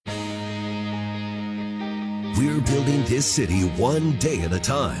We're building this city one day at a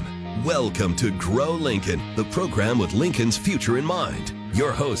time. Welcome to Grow Lincoln, the program with Lincoln's future in mind.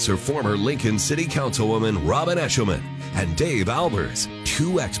 Your hosts are former Lincoln City Councilwoman Robin Eshelman and Dave Albers,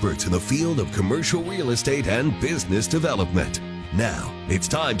 two experts in the field of commercial real estate and business development. Now, it's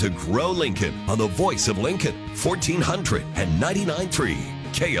time to Grow Lincoln on the voice of Lincoln, 1499.3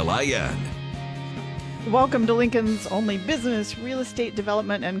 KLIN. Welcome to Lincoln's only business, real estate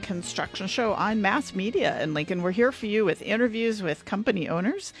development, and construction show on mass media in Lincoln. We're here for you with interviews with company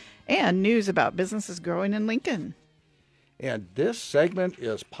owners and news about businesses growing in Lincoln. And this segment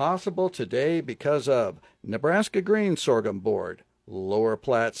is possible today because of Nebraska Grain Sorghum Board, Lower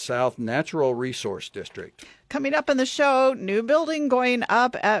Platte South Natural Resource District. Coming up in the show, new building going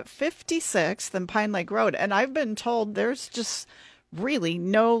up at 56th and Pine Lake Road. And I've been told there's just really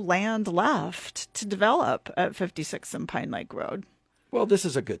no land left to develop at 56th and Pine Lake Road. Well, this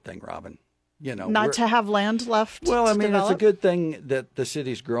is a good thing, Robin. You know, not to have land left. Well, I mean, develop? it's a good thing that the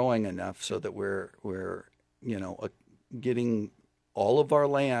city's growing enough so that we're getting all of our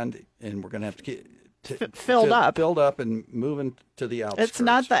land, and we're going to have to get filled up and moving to the outskirts.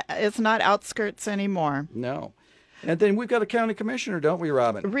 It's not outskirts anymore. No. And then we've got a county commissioner, don't we,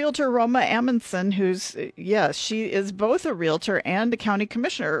 Robin? Realtor Roma Amundsen, she is both a realtor and a county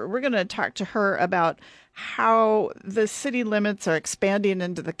commissioner. We're going to talk to her about how the city limits are expanding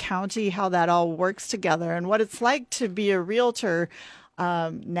into the county, how that all works together, and what it's like to be a realtor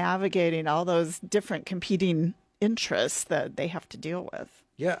navigating all those different competing interests that they have to deal with.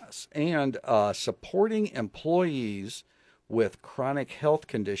 Yes, and supporting employees with chronic health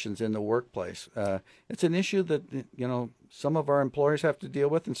conditions in the workplace. It's an issue that, some of our employers have to deal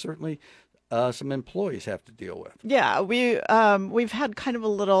with, and certainly some employees have to deal with. Yeah, we've had kind of a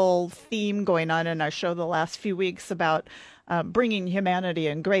little theme going on in our show the last few weeks about bringing humanity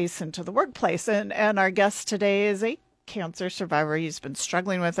and grace into the workplace. And our guest today is a cancer survivor. He's been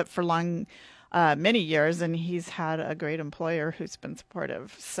struggling with it for many years, and he's had a great employer who's been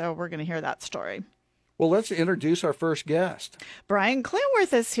supportive. So we're going to hear that story. Well, let's introduce our first guest. Brian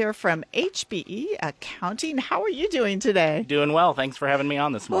Clanworth is here from HBE Accounting. How are you doing today? Doing well. Thanks for having me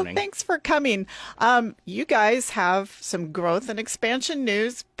on this morning. Well, thanks for coming. You guys have some growth and expansion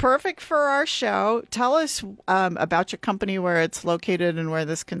news, perfect for our show. Tell us about your company, where it's located, and where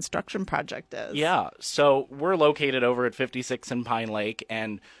this construction project is. Yeah, so we're located over at 56 in Pine Lake,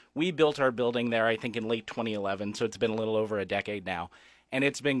 and we built our building there, I think, in late 2011, so it's been a little over a decade now. And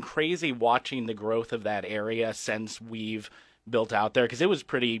it's been crazy watching the growth of that area since we've built out there, because it was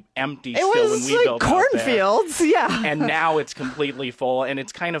pretty empty still when we built out there. Cornfields, yeah. And now it's completely full, and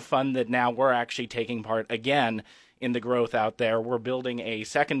it's kind of fun that now we're actually taking part again in the growth out there. We're building a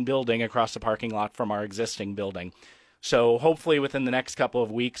second building across the parking lot from our existing building. So hopefully within the next couple of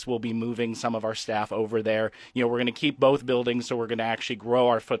weeks, we'll be moving some of our staff over there. We're going to keep both buildings, so we're going to actually grow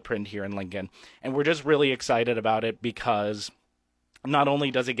our footprint here in Lincoln. And we're just really excited about it because not only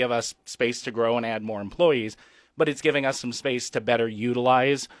does it give us space to grow and add more employees, but it's giving us some space to better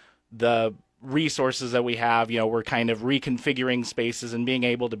utilize the resources that we have. We're kind of reconfiguring spaces and being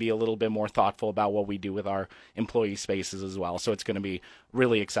able to be a little bit more thoughtful about what we do with our employee spaces as well. So it's going to be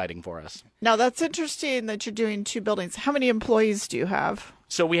really exciting for us. Now, that's interesting that you're doing two buildings. How many employees do you have?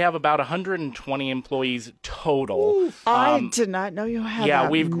 So we have about 120 employees total. Ooh, I did not know you had Yeah,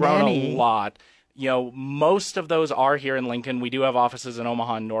 that we've grown many. a lot. Most of those are here in Lincoln. We do have offices in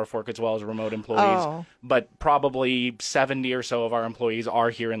Omaha and Norfolk as well as remote employees, but probably 70 or so of our employees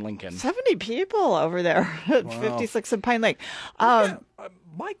are here in Lincoln. 70 people over there at 56 in Pine Lake.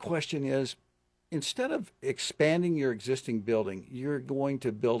 My question is, instead of expanding your existing building, you're going to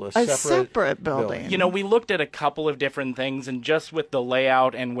build a separate building. We looked at a couple of different things, and just with the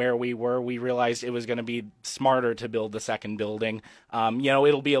layout and where we were, we realized it was going to be smarter to build the second building.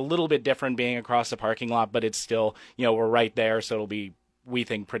 It'll be a little bit different being across the parking lot, but it's still, we're right there, so it'll be, we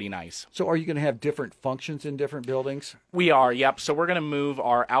think, pretty nice. So are you going to have different functions in different buildings? We are, yep. So we're going to move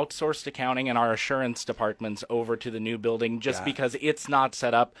our outsourced accounting and our assurance departments over to the new building because it's not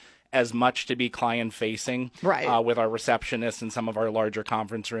set up as much to be client-facing, right, with our receptionists and some of our larger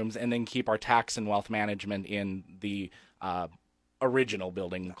conference rooms, and then keep our tax and wealth management in the original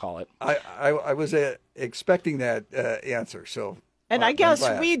building, we'll call it. I was expecting that answer, so. And I guess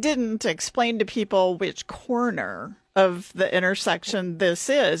we didn't explain to people which corner of the intersection this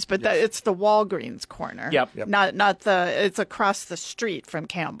is, but it's the Walgreens corner. Yep. It's across the street from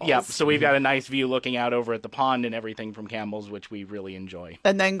Campbell's. Yep. So we've got a nice view looking out over at the pond and everything from Campbell's, which we really enjoy.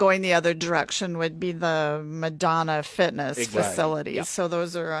 And then going the other direction would be the Madonna Fitness facilities. Yep. So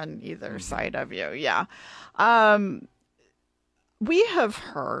those are on either side of you. Yeah. We have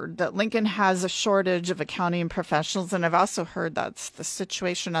heard that Lincoln has a shortage of accounting professionals, and I've also heard that's the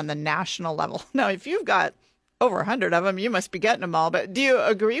situation on the national level. Now, if you've got over 100 of them, you must be getting them all. But do you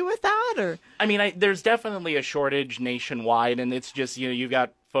agree with that? Or I mean, there's definitely a shortage nationwide, and it's just, you've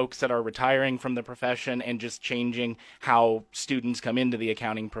got folks that are retiring from the profession and just changing how students come into the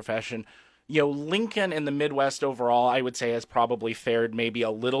accounting profession. Lincoln and the Midwest overall, I would say, has probably fared maybe a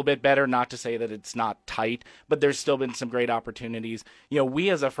little bit better. Not to say that it's not tight, but there's still been some great opportunities. We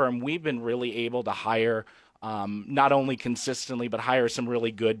as a firm, we've been really able to hire not only consistently, but hire some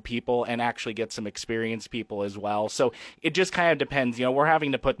really good people and actually get some experienced people as well. So it just kind of depends. We're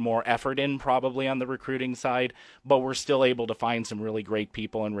having to put more effort in probably on the recruiting side, but we're still able to find some really great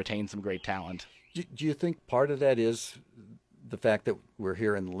people and retain some great talent. Do you think part of that is the fact that we're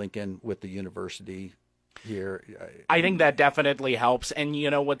here in Lincoln with the university here? I think that definitely helps. And,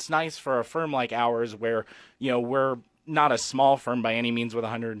 what's nice for a firm like ours where, we're not a small firm by any means with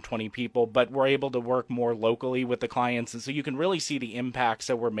 120 people, but we're able to work more locally with the clients. And so you can really see the impacts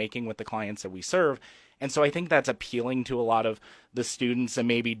that we're making with the clients that we serve. And so I think that's appealing to a lot of the students that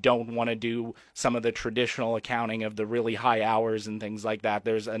maybe don't want to do some of the traditional accounting of the really high hours and things like that.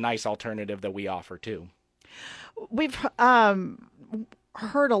 There's a nice alternative that we offer too. We've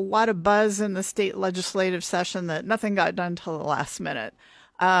heard a lot of buzz in the state legislative session that nothing got done till the last minute.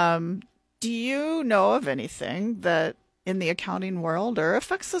 Do you know of anything that in the accounting world or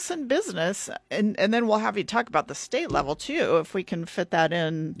affects us in business? And then we'll have you talk about the state level too, if we can fit that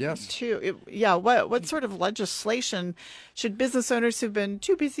in. Yes. Too. What sort of legislation should business owners who've been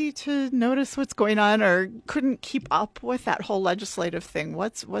too busy to notice what's going on or couldn't keep up with that whole legislative thing?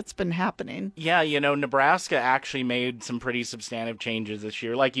 What's been happening? Yeah, Nebraska actually made some pretty substantive changes this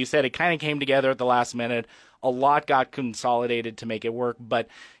year. Like you said, it kind of came together at the last minute. A lot got consolidated to make it work, but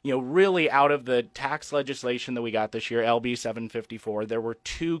really out of the tax legislation that we got this year, LB 754, there were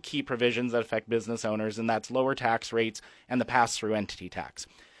two key provisions that affect business owners, and that's lower tax rates and the pass-through entity tax.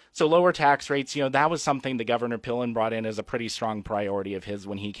 So lower tax rates, that was something that Governor Pillen brought in as a pretty strong priority of his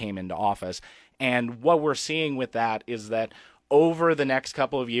when he came into office. And what we're seeing with that is that over the next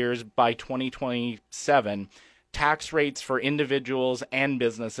couple of years, by 2027, tax rates for individuals and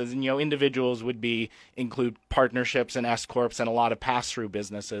businesses, and individuals would include partnerships and S corps and a lot of pass-through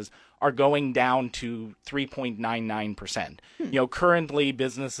businesses, are going down to 3.99%. Currently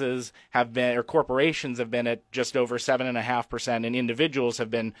businesses have been, or corporations have been at just over 7.5%, and individuals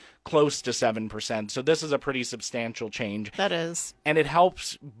have been close to 7%. So this is a pretty substantial change. That is. And it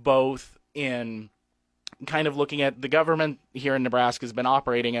helps both in kind of looking at the government here in Nebraska has been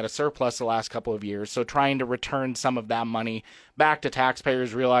operating at a surplus the last couple of years. So trying to return some of that money back to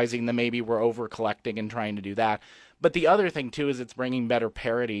taxpayers, realizing that maybe we're over collecting and trying to do that. But the other thing too is it's bringing better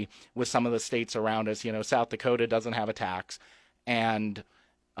parity with some of the states around us. South Dakota doesn't have a tax, and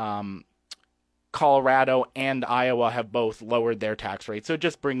Colorado and Iowa have both lowered their tax rates. So it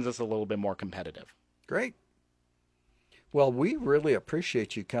just brings us a little bit more competitive. Great. Well, we really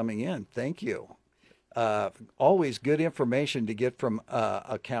appreciate you coming in. Thank you. Always good information to get from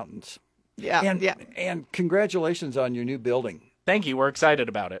accountants. Yeah. And congratulations on your new building. Thank you. We're excited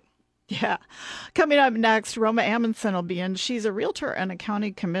about it. Yeah. Coming up next, Roma Amundsen will be in. She's a realtor and a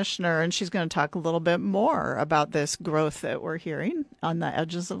county commissioner, and she's going to talk a little bit more about this growth that we're hearing on the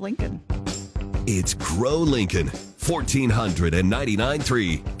edges of Lincoln. It's Grow Lincoln,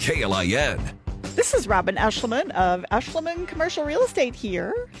 1499.3 KLIN. This is Robin Eschliman of Eschliman Commercial Real Estate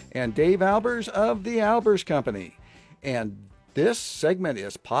here. And Dave Albers of the Albers Company. And this segment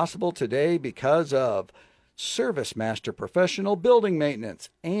is possible today because of Service Master Professional Building Maintenance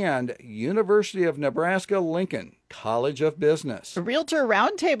and University of Nebraska Lincoln College of Business. A Realtor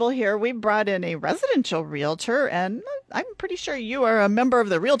Roundtable here. We brought in a residential realtor, and I'm pretty sure you are a member of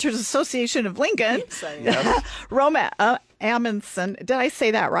the Realtors Association of Lincoln. Yes. Roma Amundsen. Did I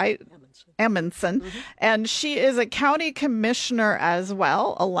say that right? Amundsen. Mm-hmm. And she is a county commissioner as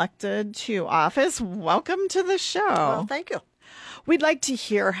well, elected to office. Welcome to the show. Well, thank you. We'd like to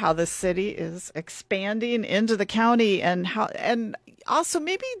hear how the city is expanding into the county and also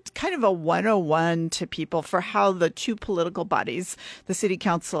maybe kind of a 101 to people for how the two political bodies, the city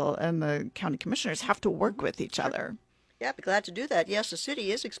council and the county commissioners, have to work with each other. Yeah, I'd be glad to do that. Yes, the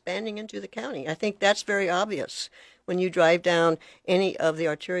city is expanding into the county. I think that's very obvious when you drive down any of the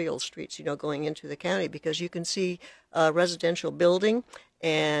arterial streets, going into the county, because you can see a residential building,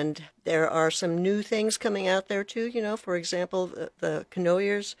 and there are some new things coming out there too. For example, the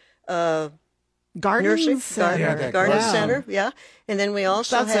Knoyers Garden Center. Garden Center, yeah. And then we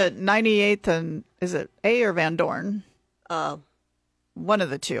also That's have... at 98th and, is it A or Van Dorn? One of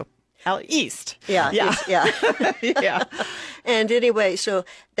the two. Out east. Yeah, Yeah. yeah. Yeah. And anyway, so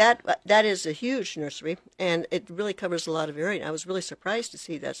that is a huge nursery, and it really covers a lot of area. I was really surprised to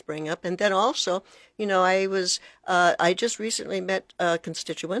see that spring up. And then also, I just recently met a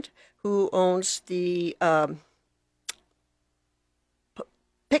constituent who owns the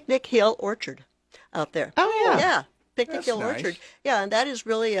Picnic Hill Orchard out there. Oh, yeah. Yeah, Picnic That's Hill nice. Orchard. Yeah, and that is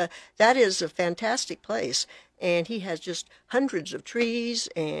really a fantastic place. And he has just hundreds of trees,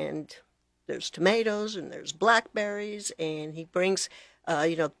 and there's tomatoes and there's blackberries, and he brings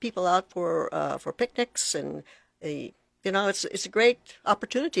people out for picnics, and it's a great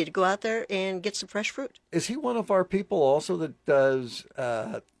opportunity to go out there and get some fresh fruit. Is he one of our people also that does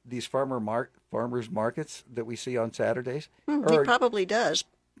these farmers markets that we see on Saturdays? He probably does.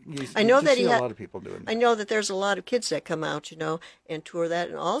 I I know that see he a had- lot of people doing that. I know that there's a lot of kids that come out, and tour that,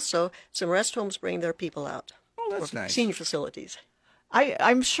 and also some rest homes bring their people out. Oh, that's for nice. Senior facilities.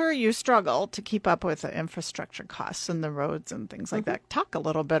 I'm sure you struggle to keep up with the infrastructure costs and the roads and things like that. Talk a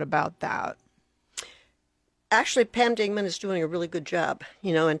little bit about that. Actually, Pam Dingman is doing a really good job,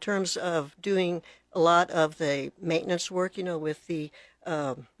 in terms of doing a lot of the maintenance work, with the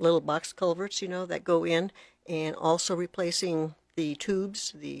little box culverts, that go in, and also replacing the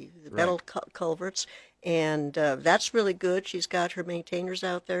tubes, the metal culverts, and that's really good. She's got her maintainers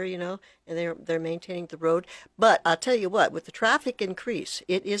out there, and they're maintaining the road. But I'll tell you what, with the traffic increase,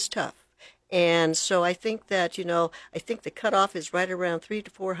 it is tough. And so I think that, I think the cutoff is right around 300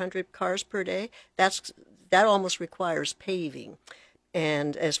 to 400 cars per day. That almost requires paving.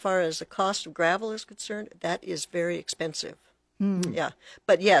 And as far as the cost of gravel is concerned, that is very expensive. Yeah.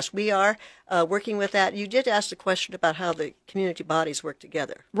 But yes, we are working with that. You did ask the question about how the community bodies work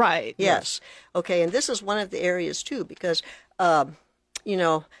together. Right. Yes. Okay. And this is one of the areas, too, because,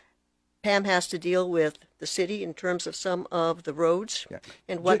 Pam has to deal with the city in terms of some of the roads. Yeah.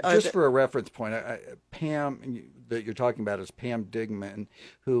 And what are Just the... for a reference point, Pam that you're talking about is Pam Digman,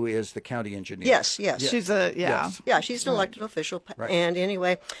 who is the county engineer. Yes. She's a, Yes. Yeah, she's an elected official. Right. And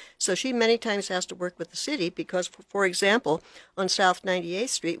anyway, so she many times has to work with the city because, for example, on South 98th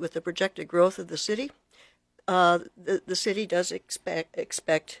Street, with the projected growth of the city, the city does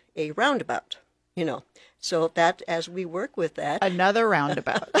expect a roundabout, So that, as we work with that, Another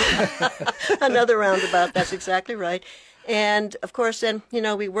roundabout. another roundabout, that's exactly right. And, of course, then,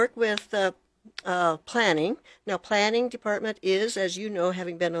 we work with planning. Now, planning department is, as you know,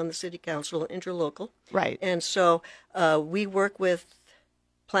 having been on the city council, interlocal. Right. And so we work with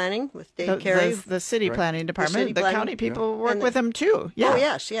planning, with Dave Carey. The city planning department. city The planning. county people work And with them too. Yeah. Oh,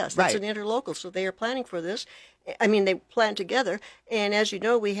 yes. That's Right. an interlocal. So they are planning for this. I mean, they plan together. And as you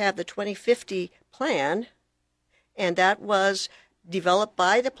know, we have the 2050 plan, and that was developed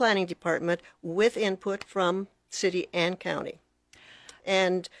by the planning department with input from city and county.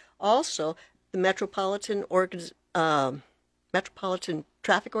 And also the Metropolitan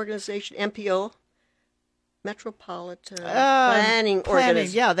Traffic Organization, MPO, Metropolitan Planning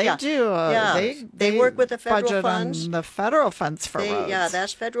Organization. Yeah, they do. They work with the federal budget funds. on the federal funds for roads. Yeah,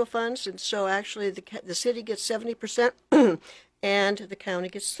 that's federal funds, and so actually the city gets 70%, and the county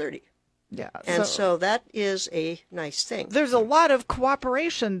gets 30%. Yeah. And so that is a nice thing. There's a lot of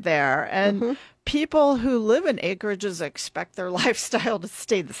cooperation there, and people who live in acreages expect their lifestyle to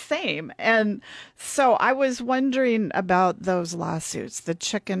stay the same. And so I was wondering about those lawsuits, the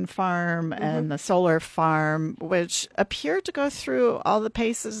chicken farm and the solar farm, which appear to go through all the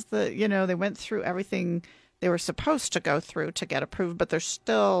paces that, they went through everything they were supposed to go through to get approved, but there's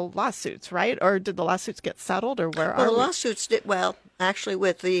still lawsuits, right? Or did the lawsuits get settled, or where Well, are the we? lawsuits did well, actually,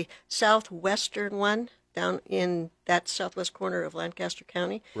 with the southwestern one down in that southwest corner of Lancaster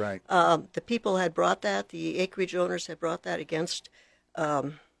County. Right. The people had brought that, the acreage owners had brought that against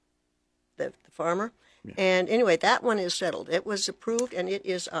the farmer. Yeah. And anyway, that one is settled. It was approved, and it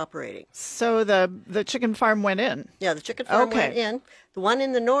is operating. So the chicken farm went in. Yeah, the chicken farm Okay. went in. The one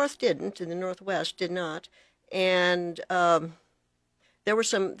in the north didn't, in the northwest did not. And there were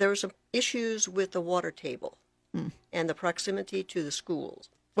some issues with the water table and the proximity to the schools.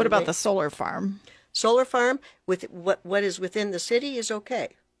 What about the solar farm? Solar farm, with what is within the city is okay,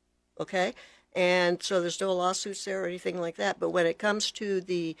 and so there's no lawsuits there or anything like that. But when it comes to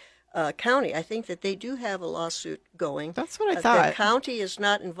the county, I think that they do have a lawsuit going. That's what I thought. The county is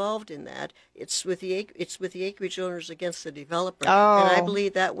not involved in that. It's with the acreage owners against the developer, Oh. and I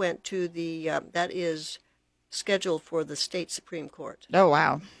believe that went to the that is scheduled for the state Supreme Court. Oh,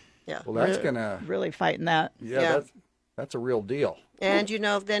 wow. Yeah. Well, that's gonna. Really fighting that. Yeah, that's a real deal. And,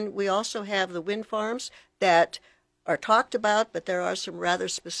 then we also have the wind farms that are talked about, but there are some rather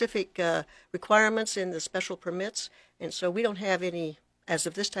specific requirements in the special permits. And so we don't have any As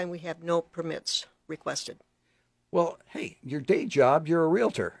of this time, we have no permits requested. Well, hey, your day job, you're a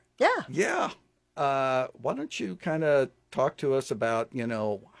realtor. Yeah. Yeah. Why don't you kind of talk to us about,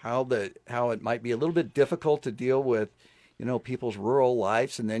 how it might be a little bit difficult to deal with, people's rural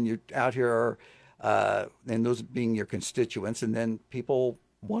lives, and then you're out here, and those being your constituents, and then people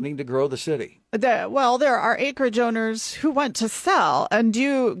wanting to grow the city. There are acreage owners who want to sell, and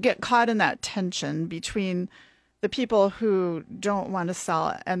you get caught in that tension between the people who don't want to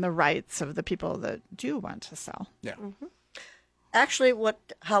sell and the rights of the people that do want to sell. Yeah. Mm-hmm. Actually,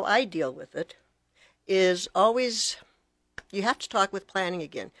 how I deal with it is always, you have to talk with planning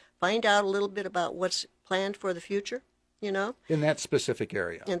again. Find out a little bit about what's planned for the future, In that specific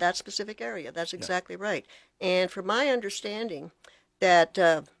area. In that specific area. That's exactly right. And from my understanding, that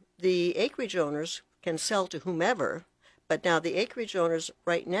the acreage owners can sell to whomever, but now the acreage owners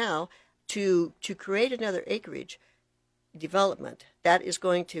right now, to create another acreage development, that is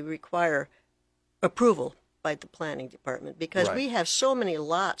going to require approval by the planning department, because Right. we have so many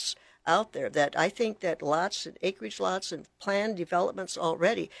lots out there that I think that lots and acreage lots and planned developments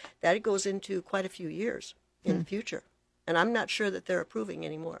already, that it goes into quite a few years in the future. And I'm not sure that they're approving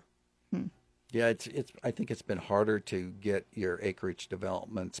anymore. Yeah, I think it's been harder to get your acreage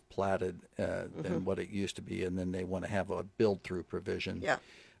developments platted than what it used to be, and then they want to have a build-through provision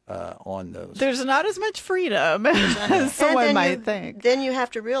on those. There's not as much freedom as someone might think. Then you have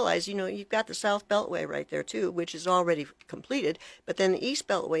to realize, you've got the South Beltway right there too, which is already completed, but then the East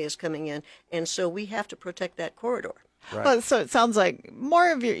Beltway is coming in, and so we have to protect that corridor. Right. Well, so it sounds like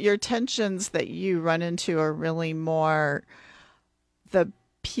more of your tensions that you run into are really more the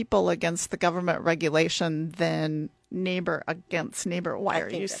people against the government regulation than neighbor against neighbor. Why are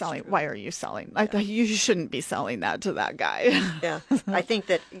you selling? True. Why are you selling? I thought you shouldn't be selling that to that guy. Yeah, I think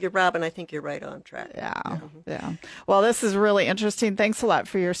that Robin, I think you're right on track. Yeah. Well, this is really interesting. Thanks a lot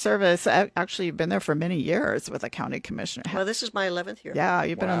for your service. Actually, you've been there for many years with a county commissioner. Well, this is my 11th year. Yeah,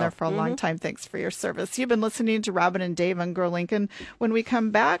 you've been on there for a long time. Thanks for your service. You've been listening to Robin and Dave on Grow Lincoln. When we come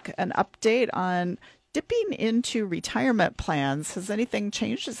back, an update on dipping into retirement plans. Has anything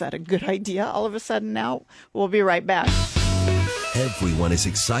changed? Is that a good idea all of a sudden now? We'll be right back. Everyone is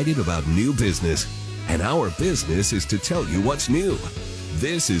excited about new business, and our business is to tell you what's new.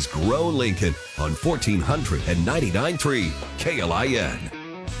 This is Grow Lincoln on 1499.3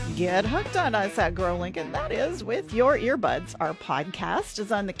 KLIN. Get hooked on us at Grow Lincoln. That is with your earbuds. Our podcast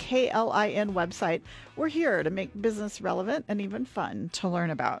is on the KLIN website. We're here to make business relevant and even fun to learn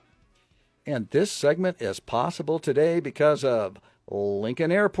about. And this segment is possible today because of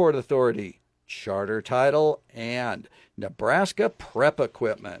Lincoln Airport Authority, charter title, and Nebraska prep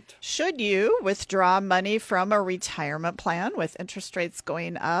equipment. Should you withdraw money from a retirement plan with interest rates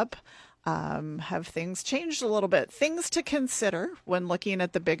going up? Have things changed a little bit? Things to consider when looking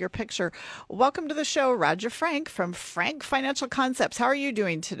at the bigger picture. Welcome to the show, Roger Frank from Frank Financial Concepts. How are you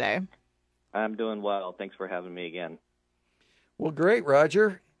doing today? I'm doing well. Thanks for having me again. Well, great,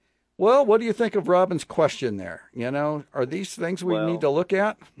 Roger. Well, what do you think of Robin's question there? Are these things we need to look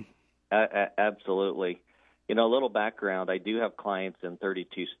at? Absolutely. A little background. I do have clients in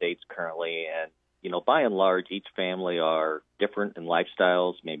 32 states currently, and, by and large, each family are different in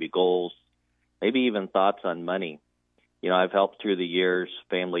lifestyles, maybe goals, maybe even thoughts on money. I've helped through the years,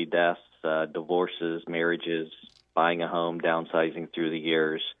 family deaths, divorces, marriages, buying a home, downsizing through the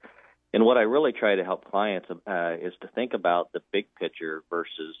years. And what I really try to help clients is to think about the big picture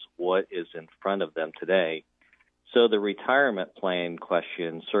versus what is in front of them today. So the retirement plan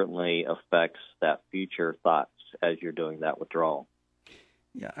question certainly affects that future thoughts as you're doing that withdrawal.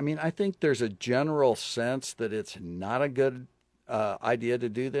 Yeah, I think there's a general sense that it's not a good idea to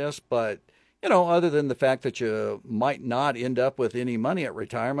do this, but, other than the fact that you might not end up with any money at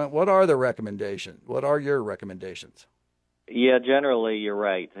retirement, what are the recommendations? What are your recommendations? Yeah, generally, you're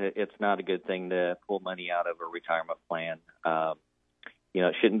right. It's not a good thing to pull money out of a retirement plan.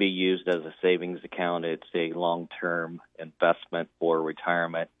 It shouldn't be used as a savings account. It's a long-term investment for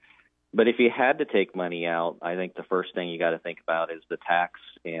retirement. But if you had to take money out, I think the first thing you got to think about is the tax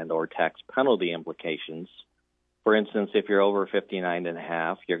and or tax penalty implications. For instance, if you're over 59 and a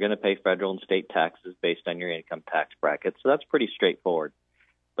half, you're going to pay federal and state taxes based on your income tax bracket. So that's pretty straightforward.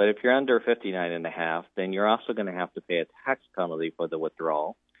 But if you're under 59 and a half, then you're also going to have to pay a tax penalty for the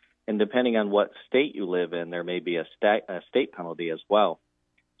withdrawal. And depending on what state you live in, there may be a state penalty as well.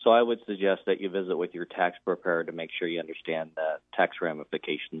 So I would suggest that you visit with your tax preparer to make sure you understand the tax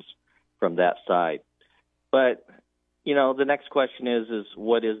ramifications from that side. But, the next question is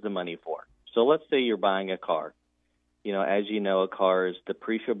what is the money for? So let's say you're buying a car. As you know, a car is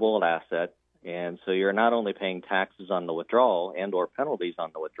depreciable asset, And so you're not only paying taxes on the withdrawal and or penalties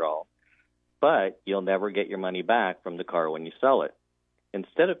on the withdrawal, but you'll never get your money back from the car when you sell it.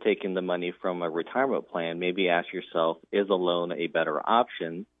 Instead of taking the money from a retirement plan, maybe ask yourself, is a loan a better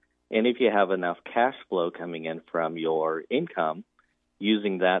option? And if you have enough cash flow coming in from your income,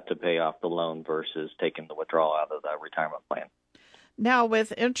 using that to pay off the loan versus taking the withdrawal out of the retirement plan. Now,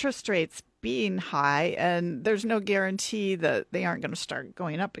 with interest rates being high, and there's no guarantee that they aren't going to start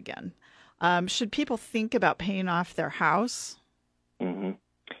going up again, should people think about paying off their house? Mm-hmm.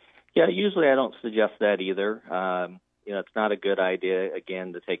 Yeah, usually I don't suggest that either. It's not a good idea,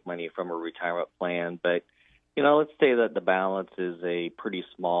 again, to take money from a retirement plan. But, let's say that the balance is a pretty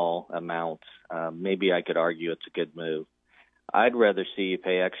small amount. Maybe I could argue it's a good move. I'd rather see you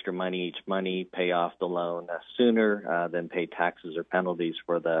pay extra money each month, pay off the loan sooner than pay taxes or penalties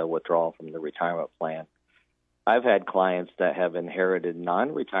for the withdrawal from the retirement plan. I've had clients that have inherited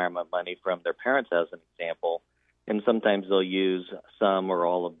non-retirement money from their parents, as an example, and sometimes they'll use some or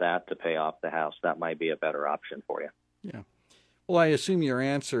all of that to pay off the house. That might be a better option for you. Yeah. Well, I assume your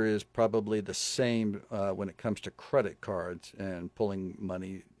answer is probably the same when it comes to credit cards and pulling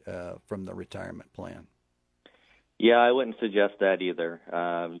money from the retirement plan. Yeah, I wouldn't suggest that either.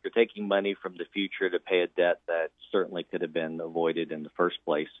 You're taking money from the future to pay a debt that certainly could have been avoided in the first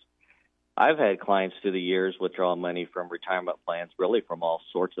place. I've had clients through the years withdraw money from retirement plans really from all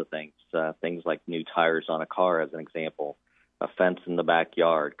sorts of things, things like new tires on a car, as an example, a fence in the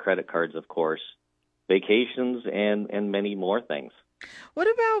backyard, credit cards, of course, vacations, and many more things. What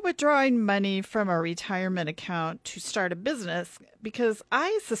about withdrawing money from a retirement account to start a business? Because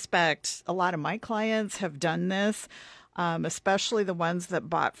I suspect a lot of my clients have done this, especially the ones that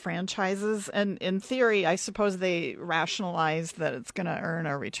bought franchises. And in theory, I suppose they rationalize that it's going to earn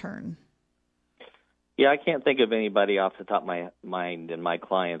a return. Yeah, I can't think of anybody off the top of my mind in my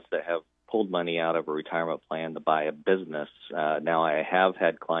clients that have pulled money out of a retirement plan to buy a business. Now, I have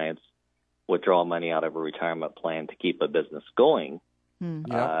had clients withdraw money out of a retirement plan to keep a business going.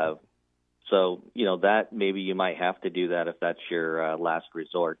 Yep. So, that maybe you might have to do that if that's your last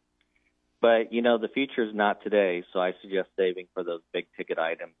resort. But, the future is not today, so I suggest saving for those big-ticket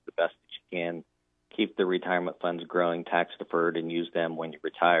items the best that you can. Keep the retirement funds growing, tax-deferred, and use them when you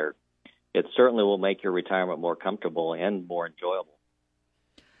retire. It certainly will make your retirement more comfortable and more enjoyable.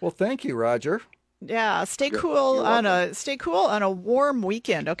 Well, thank you, Roger. Yeah, stay cool on a warm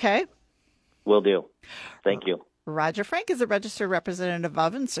weekend, okay? Will do. Thank you. Roger Frank is a registered representative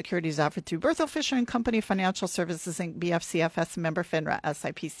of and securities offered through Berthel Fisher and Company Financial Services Inc., BFCFS, member FINRA,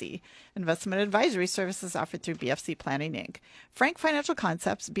 SIPC. Investment advisory services offered through BFC Planning Inc. Frank Financial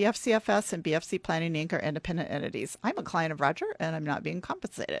Concepts, BFCFS, and BFC Planning Inc. are independent entities. I'm a client of Roger, and I'm not being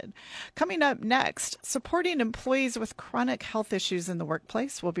compensated. Coming up next, supporting employees with chronic health issues in the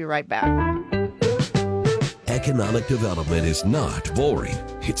workplace. We'll be right back. Economic development is not boring.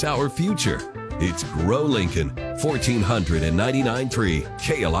 It's our future. It's Grow Lincoln, 1499.3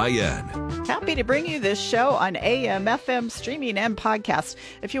 KLIN. Happy to bring you this show on AM, FM, streaming, and podcast.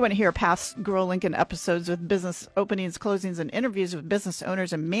 If you want to hear past Grow Lincoln episodes with business openings, closings, and interviews with business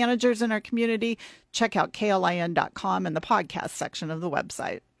owners and managers in our community, check out KLIN.com and the podcast section of the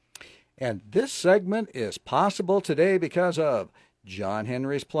website. And this segment is possible today because of John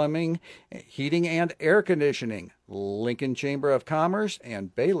Henry's Plumbing, Heating and Air Conditioning, Lincoln Chamber of Commerce,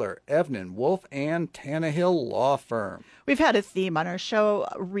 and Baylor, Evnen, Wolf, and Tannehill Law Firm. We've had a theme on our show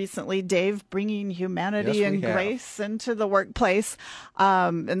recently, Dave, bringing humanity and grace into the workplace.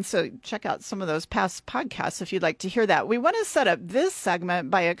 And so check out some of those past podcasts if you'd like to hear that. We want to set up this segment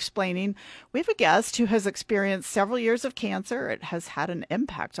by explaining we have a guest who has experienced several years of cancer. It has had an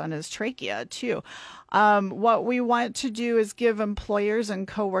impact on his trachea, too. What we want to do is give employers and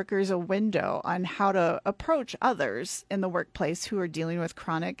coworkers a window on how to approach others in the workplace who are dealing with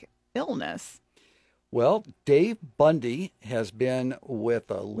chronic illness. Well, Dave Bundy has been with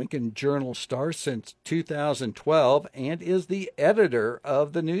the Lincoln Journal-Star since 2012 and is the editor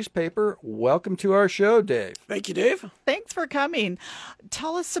of the newspaper. Welcome to our show, Dave. Thank you, Dave. Thanks for coming.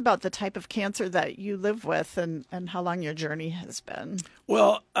 Tell us about the type of cancer that you live with and how long your journey has been.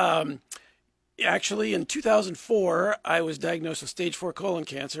 Well, actually, in 2004, I was diagnosed with stage 4 colon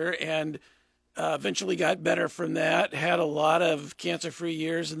cancer and eventually got better from that, had a lot of cancer-free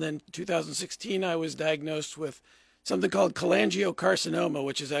years, and then 2016, I was diagnosed with something called cholangiocarcinoma,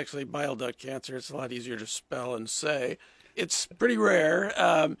 which is actually bile duct cancer. It's a lot easier to spell and say. It's pretty rare.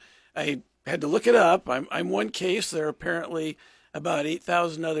 I had to look it up. I'm one case. There are apparently about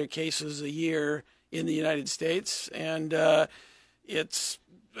 8,000 other cases a year in the United States, and it's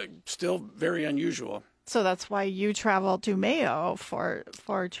still very unusual. So that's why you travel to Mayo for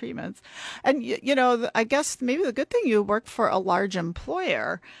treatments. And, I guess maybe the good thing, you work for a large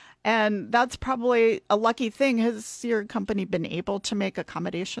employer, and that's probably a lucky thing. Has your company been able to make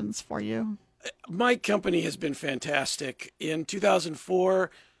accommodations for you? My company has been fantastic. In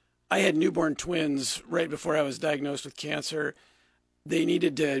 2004, I had newborn twins right before I was diagnosed with cancer. They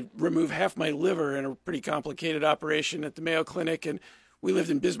needed to remove half my liver in a pretty complicated operation at the Mayo Clinic, and we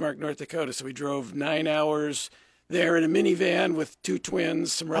lived in Bismarck, North Dakota, so we drove 9 hours there in a minivan with two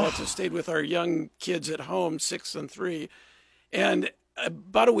twins. Some relatives stayed with our young kids at home, 6 and 3. And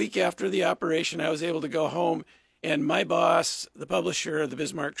about a week after the operation, I was able to go home, and my boss, the publisher of the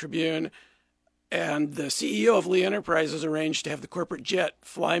Bismarck Tribune, and the CEO of Lee Enterprises arranged to have the corporate jet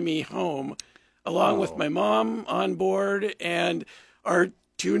fly me home, along with my mom on board and our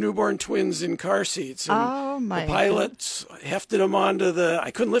two newborn twins in car seats. And the pilots hefted them onto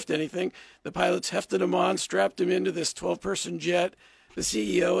I couldn't lift anything. The pilots hefted them on, strapped them into this 12-person jet. The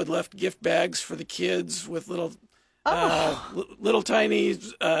CEO had left gift bags for the kids with little tiny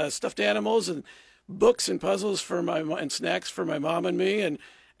stuffed animals and books and puzzles and snacks for my mom and me. And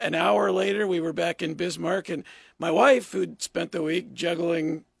an hour later, we were back in Bismarck, and my wife, who'd spent the week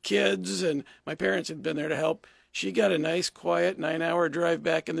juggling kids, and my parents had been there to help, she got a nice, quiet 9-hour drive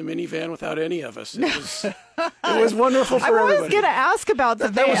back in the minivan without any of us. It was wonderful for everybody. I was going to ask about the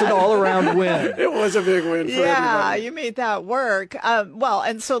van. That was an all-around win. It was a big win for everybody. Yeah, you made that work.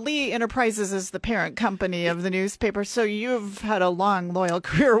 And so Lee Enterprises is the parent company of the newspaper, so you've had a long, loyal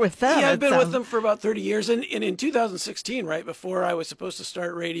career with them. Yeah, I've been with them for about 30 years. And in 2016, right before I was supposed to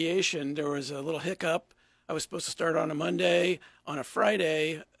start radiation, there was a little hiccup. I was supposed to start on a Monday. On a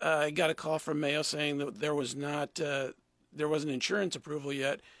Friday, I got a call from Mayo saying that there wasn't insurance approval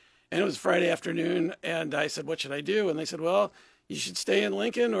yet. And it was Friday afternoon, and I said, what should I do? And they said, well, you should stay in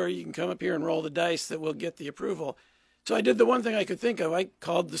Lincoln, or you can come up here and roll the dice that we'll get the approval. So I did the one thing I could think of. I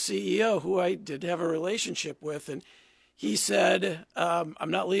called the CEO, who I did have a relationship with, and he said, I'm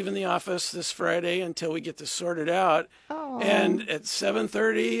not leaving the office this Friday until we get this sorted out. Oh. And at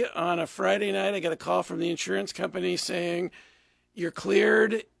 7:30 on a Friday night, I got a call from the insurance company saying, you're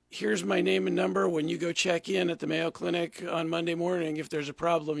cleared. Here's my name and number. When you go check in at the Mayo Clinic on Monday morning, if there's a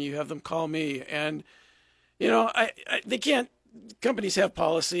problem, you have them call me. And, they can't, companies have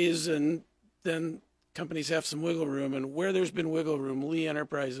policies, and then companies have some wiggle room. And where there's been wiggle room, Lee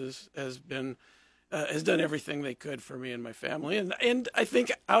Enterprises has done everything they could for me and my family. And I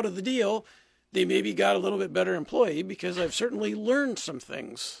think out of the deal, they maybe got a little bit better employee, because I've certainly learned some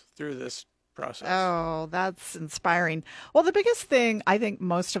things through this process. Oh, that's inspiring. Well, the biggest thing I think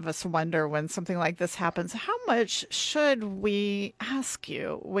most of us wonder when something like this happens, how much should we ask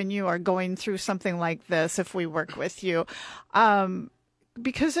you when you are going through something like this if we work with you?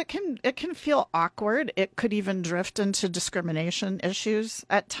 Because it can feel awkward. It could even drift into discrimination issues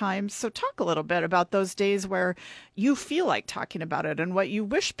at times. So talk a little bit about those days where you feel like talking about it and what you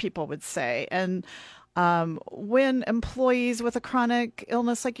wish people would say. And when employees with a chronic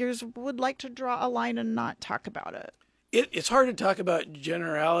illness like yours would like to draw a line and not talk about it. It's hard to talk about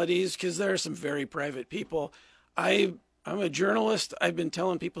generalities because there are some very private people. I'm a journalist. I've been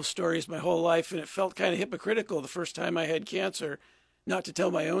telling people stories my whole life, and it felt kind of hypocritical the first time I had cancer not to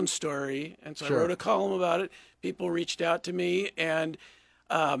tell my own story. And so I wrote a column about it. People reached out to me, and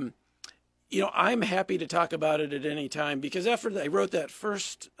I'm happy to talk about it at any time, because after I wrote that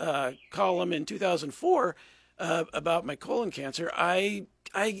first column in 2004 about my colon cancer, I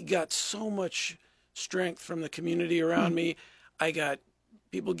got so much strength from the community around me.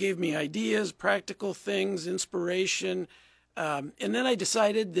 People gave me ideas, practical things, inspiration. And then I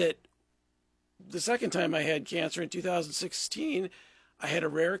decided that the second time I had cancer in 2016, I had a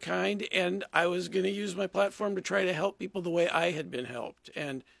rare kind, and I was going to use my platform to try to help people the way I had been helped.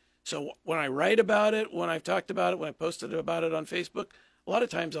 And so when I write about it, when I've talked about it, when I posted about it on Facebook, a lot of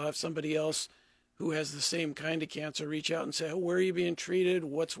times I'll have somebody else who has the same kind of cancer reach out and say, oh, where are you being treated?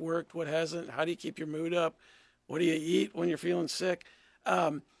 What's worked? What hasn't? How do you keep your mood up? What do you eat when you're feeling sick?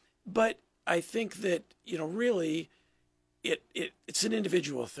 But I think that, really, it's an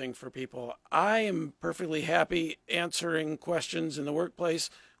individual thing for people. I am perfectly happy answering questions in the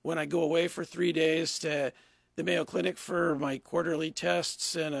workplace when I go away for 3 days to the Mayo Clinic for my quarterly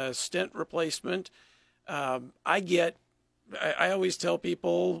tests and a stent replacement. I always tell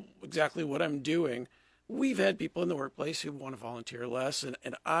people exactly what I'm doing. We've had people in the workplace who want to volunteer less, and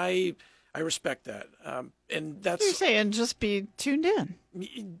I respect that. And that's, you're saying just be tuned in.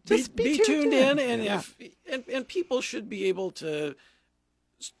 Just be tuned in, and people should be able to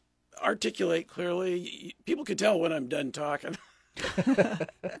articulate clearly. People could tell when I'm done talking.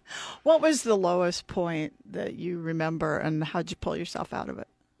 What was the lowest point that you remember, and how'd you pull yourself out of it?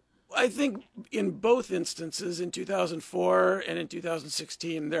 I think in both instances, in 2004 and in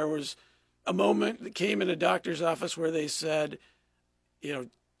 2016, there was a moment that came in a doctor's office where they said,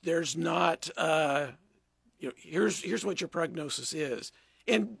 there's not, here's what your prognosis is.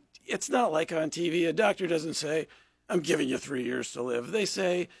 And it's not like on TV. A doctor doesn't say, I'm giving you 3 years to live. They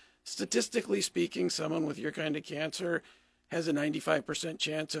say, statistically speaking, someone with your kind of cancer has a 95%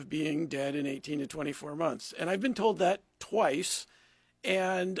 chance of being dead in 18 to 24 months. And I've been told that twice.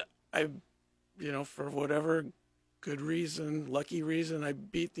 And I, for whatever good reason, lucky reason, I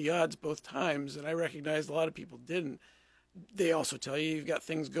beat the odds both times. And I recognize a lot of people didn't. They also tell you you've got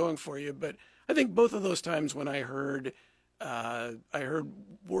things going for you. But I think both of those times when I heard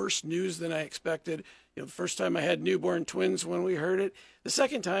worse news than I expected. The first time I had newborn twins when we heard it. The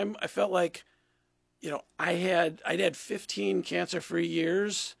second time I felt like, I'd had 15 cancer-free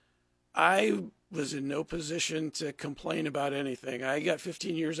years. I was in no position to complain about anything. I got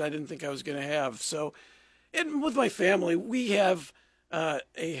 15 years I didn't think I was going to have. So, and with my family, we have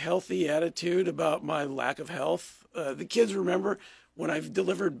a healthy attitude about my lack of health. The kids remember when I've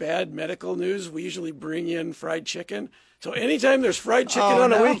delivered bad medical news, we usually bring in fried chicken. So anytime there's fried chicken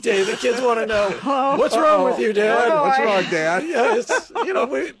on a weekday, the kids want to know, what's wrong with you, Dad? What's wrong, Dad? Yeah,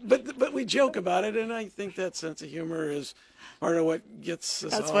 but we joke about it, and I think that sense of humor is part of what gets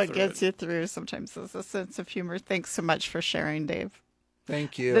us all That's what through gets it. you through sometimes, is a sense of humor. Thanks so much for sharing, Dave.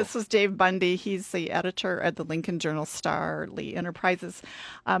 Thank you. This is Dave Bundy. He's the editor at the Lincoln Journal-Star, Lee Enterprises.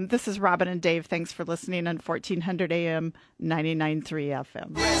 This is Robin and Dave. Thanks for listening on 1400 AM, 99.3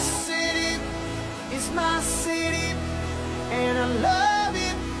 FM. This city is my city, and I love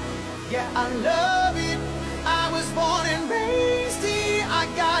it. Yeah, I love it. I was born and raised here. I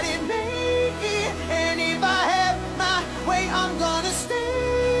got it made here, and if I have my way, I'm gonna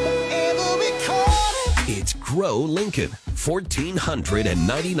stay forever because It's Grow Lincoln,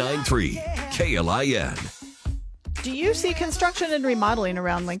 1499.3 KLIN. Do you see construction and remodeling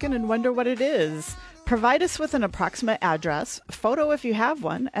around Lincoln and wonder what it is? Provide us with an approximate address, photo if you have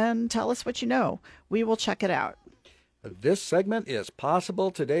one, and tell us what you know. We will check it out. This segment is possible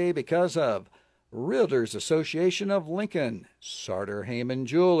today because of Realtors Association of Lincoln, Sartor Heyman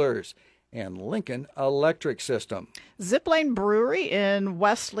Jewelers, and Lincoln Electric System. Zipline Brewery in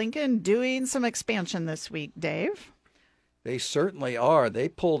West Lincoln doing some expansion this week, Dave. They certainly are. They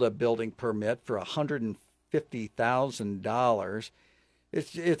pulled a building permit for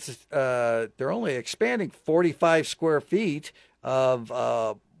 $150,000. They're only expanding 45 square feet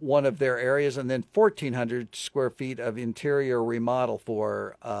of one of their areas, and then 1,400 square feet of interior remodel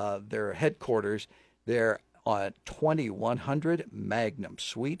for their headquarters. They're on 2100 Magnum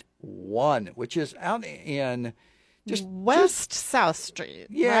Suite 1, which is out in South Street.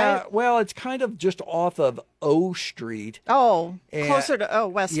 Yeah, right? well, it's kind of just off of O Street. Oh, And- closer to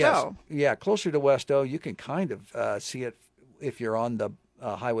West Yes, O. yeah, closer to West O. You can kind of see it if you're on the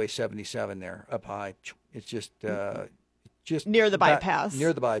Highway 77 there up high. It's just Near the about- bypass.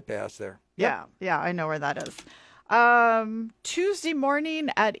 Near the bypass there. Yeah, I know where that is. Tuesday morning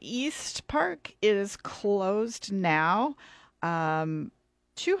at East Park is closed now.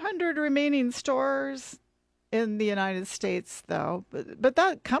 200 remaining stores in the United States, though. But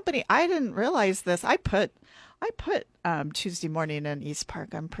that company, I didn't realize this. I put Tuesday morning in East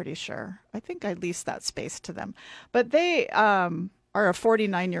Park, I'm pretty sure. I think I leased that space to them. But they are a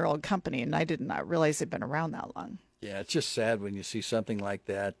 49-year-old company, and I did not realize they'd been around that long. Yeah, it's just sad when you see something like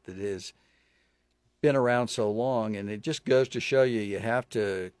that has been around so long, and it just goes to show you have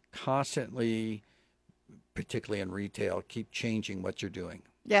to constantly, particularly in retail, keep changing what you're doing.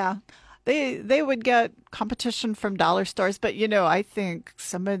 Yeah. They would get competition from dollar stores, but I think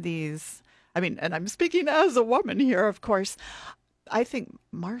some of these, and I'm speaking as a woman here, of course, I think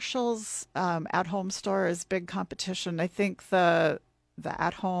Marshall's at-home store is big competition. I think the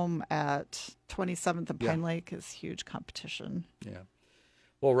at-home at 27th and Pine Lake is huge competition. Yeah.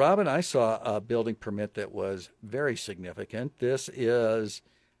 Well, Robin, I saw a building permit that was very significant. This is,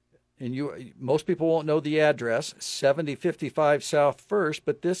 and most people won't know the address, 7055 South First,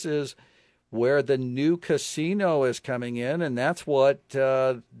 but this is where the new casino is coming in, and that's what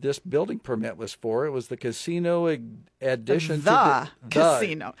this building permit was for. It was the casino addition The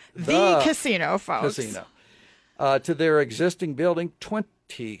to casino, folks. Casino. To their existing building,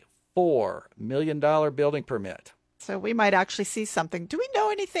 $24 million building permit. So we might actually see something. Do we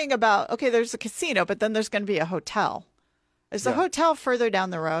know anything about, okay, there's a casino, but then there's going to be a hotel. Is the hotel further down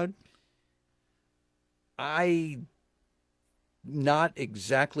the road? I'm not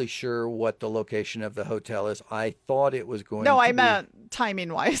exactly sure what the location of the hotel is. I thought it was going to No, I be... meant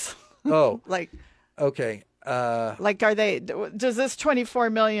timing-wise. Oh, Like, okay. are they? Does this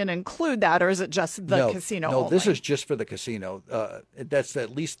 $24 million include that, or is it just the casino? No, only? this is just for the casino. That's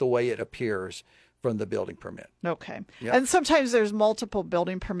at least the way it appears from the building permit. Okay. Yep. And sometimes there's multiple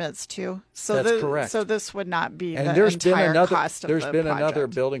building permits too. So That's correct. So this would not be And the there's been entire another. cost of There's the been another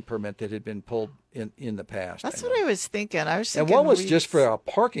project. building permit that had been pulled in the past. That's know. what I was thinking. I was And thinking. one was just for a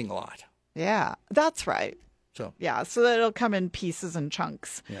parking lot. Yeah, that's right. So Yeah, so that it'll come in pieces and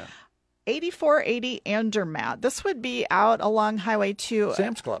chunks. yeah, 8480 Andermatt. This would be out along Highway 2.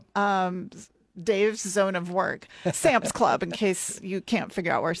 Sam's Club. Dave's zone of work. Sam's Club, in case you can't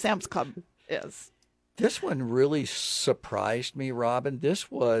figure out where Sam's Club is. This one really surprised me, Robin. This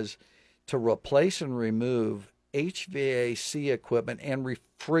was to replace and remove HVAC equipment and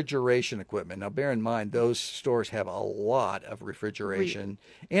refrigeration equipment. Now, bear in mind, those stores have a lot of refrigeration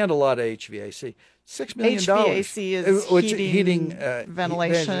and a lot of HVAC. $6 million. HVAC is heating, ventilation,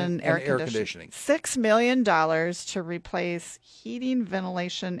 ventilation, air conditioning. $6 million to replace heating,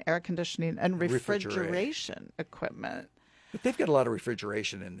 ventilation, air conditioning, and refrigeration equipment. But they've got a lot of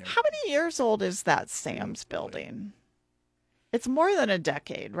refrigeration in there. How many years old is that Sam's building? It's more than a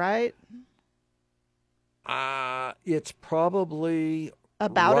decade, right? It's probably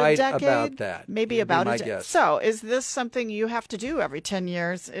About right a decade? about that. Maybe would be about my a decade. guess. So is this something you have to do every 10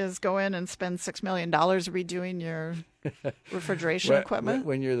 years, is go in and spend $6 million redoing your refrigeration equipment?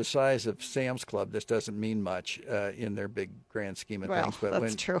 When you're the size of Sam's Club, this doesn't mean much in their big grand scheme of things. But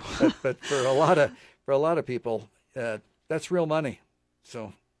that's true. but for a lot of people, that's real money.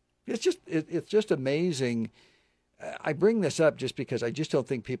 So it's just amazing. I bring this up just because I just don't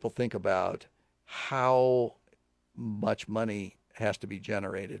think people think about how much money has to be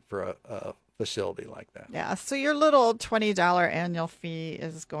generated for a facility like that. Yeah, so your little $20 annual fee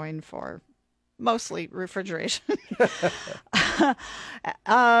is going for mostly refrigeration. About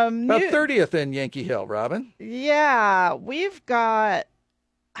 30th in Yankee Hill, Robin. Yeah,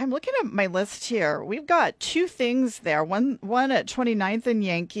 I'm looking at my list here. We've got two things there. One at 29th and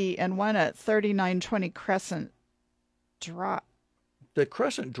Yankee and one at 3920 Crescent Drive. The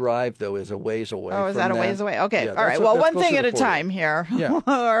Crescent Drive, though, is a ways away. Oh, is that a ways away? Okay. Yeah, all right. Well, one closer thing to at a 40. time here. Yeah.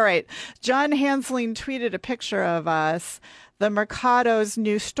 All right. John Hansling tweeted a picture of us, the Mercado's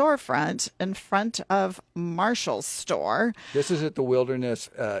new storefront in front of Marshall's store. This is at the Wilderness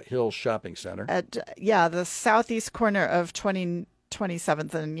Hills Shopping Center. At the southeast corner of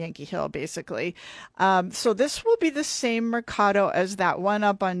 27th and Yankee Hill, basically. So this will be the same Mercado as that one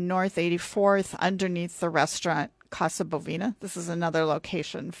up on North 84th underneath the restaurant Casa Bovina. This is another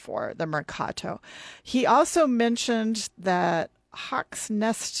location for the Mercato. He also mentioned that Hawk's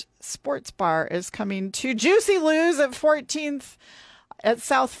Nest Sports Bar is coming to Juicy Lou's at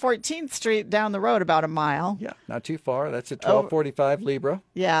South 14th Street down the road about a mile. Yeah, not too far. That's at 1245 Libra.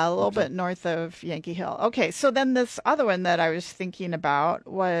 Yeah, a little bit north of Yankee Hill. Okay, so then this other one that I was thinking about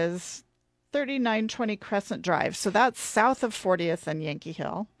was 3920 Crescent Drive. So that's south of 40th and Yankee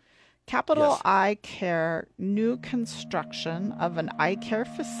Hill. Capital Yes. Eye Care, new construction of an eye care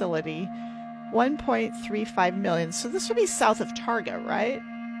facility, $1.35 million. So this would be south of Target, right?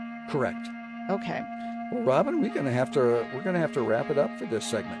 Correct. Okay. Well, Robin, we're gonna have to wrap it up for this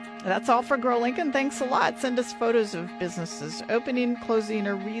segment. That's all for Grow Lincoln. Thanks a lot. Send us photos of businesses opening, closing,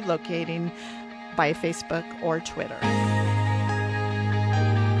 or relocating by Facebook or Twitter.